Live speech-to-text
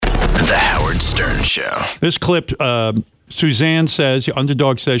Show. This clip, Suzanne says,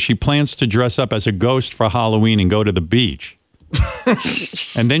 Underdog says she plans to dress up as a ghost for Halloween and go to the beach.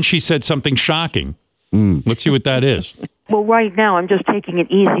 And then she said something shocking. Let's see what that is. Well, right now I'm just taking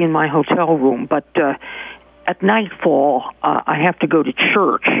it easy in my hotel room, but at nightfall I have to go to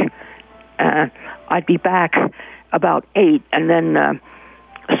church. I'd be back about 8, and then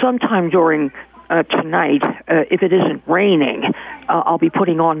sometime during tonight, if it isn't raining, I'll be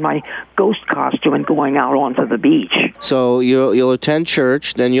putting on my ghost costume and going out onto the beach. So you'll attend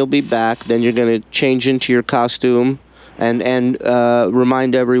church, then you'll be back, then you're going to change into your costume, and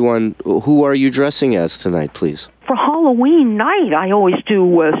remind everyone, who are you dressing as tonight, please? For Halloween night, I always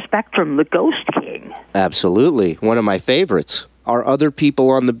do Spectrum, the Ghost King. Absolutely. One of my favorites. Are other people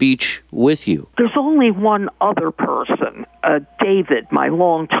on the beach with you? There's only one other person, David, my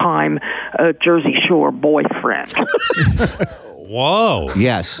longtime Jersey Shore boyfriend. Whoa.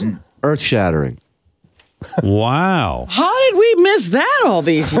 Yes. Earth-shattering. Wow. How did we miss that all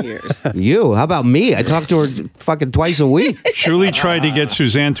these years? You? How about me? I talk to her fucking twice a week. Shirley tried to get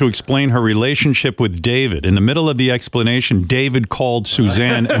Suzanne to explain her relationship with David. In the middle of the explanation, David called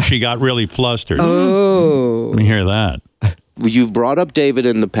Suzanne and she got really flustered. Oh. Let me hear that. You've brought up David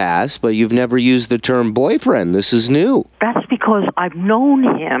in the past, but you've never used the term boyfriend. This is new. That's because I've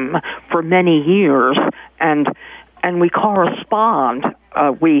known him for many years, and we correspond.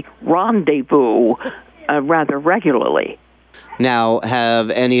 We rendezvous rather regularly. Now, have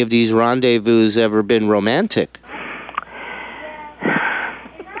any of these rendezvous ever been romantic?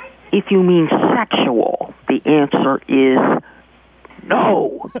 If you mean sexual, the answer is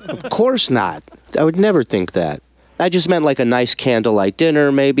no. Of course not. I would never think that. I just meant like a nice candlelight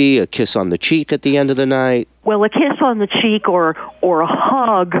dinner, maybe, a kiss on the cheek at the end of the night. Well, a kiss on the cheek or a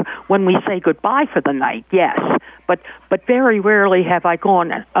hug when we say goodbye for the night, yes. But very rarely have I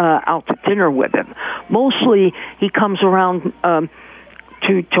gone out to dinner with him. Mostly he comes around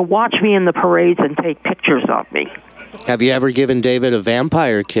to watch me in the parades and take pictures of me. Have you ever given David a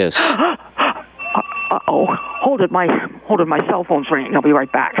vampire kiss? Uh-oh. Hold it, my cell phone's ringing. I'll be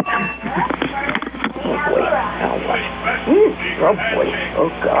right back. Oh, boy. Oh, boy. Oh,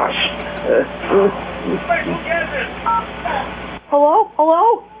 gosh.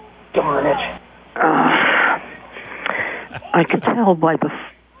 Hello? Darn it. I could tell by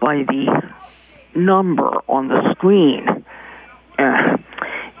the number on the screen.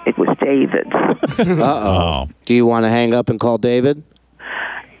 It was David. Uh-oh. Do you want to hang up and call David?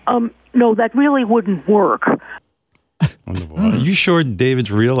 No, that really wouldn't work. Are you sure David's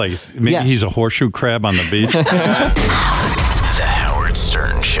real? Like maybe he's a horseshoe crab on the beach? The Howard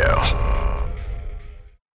Stern Show.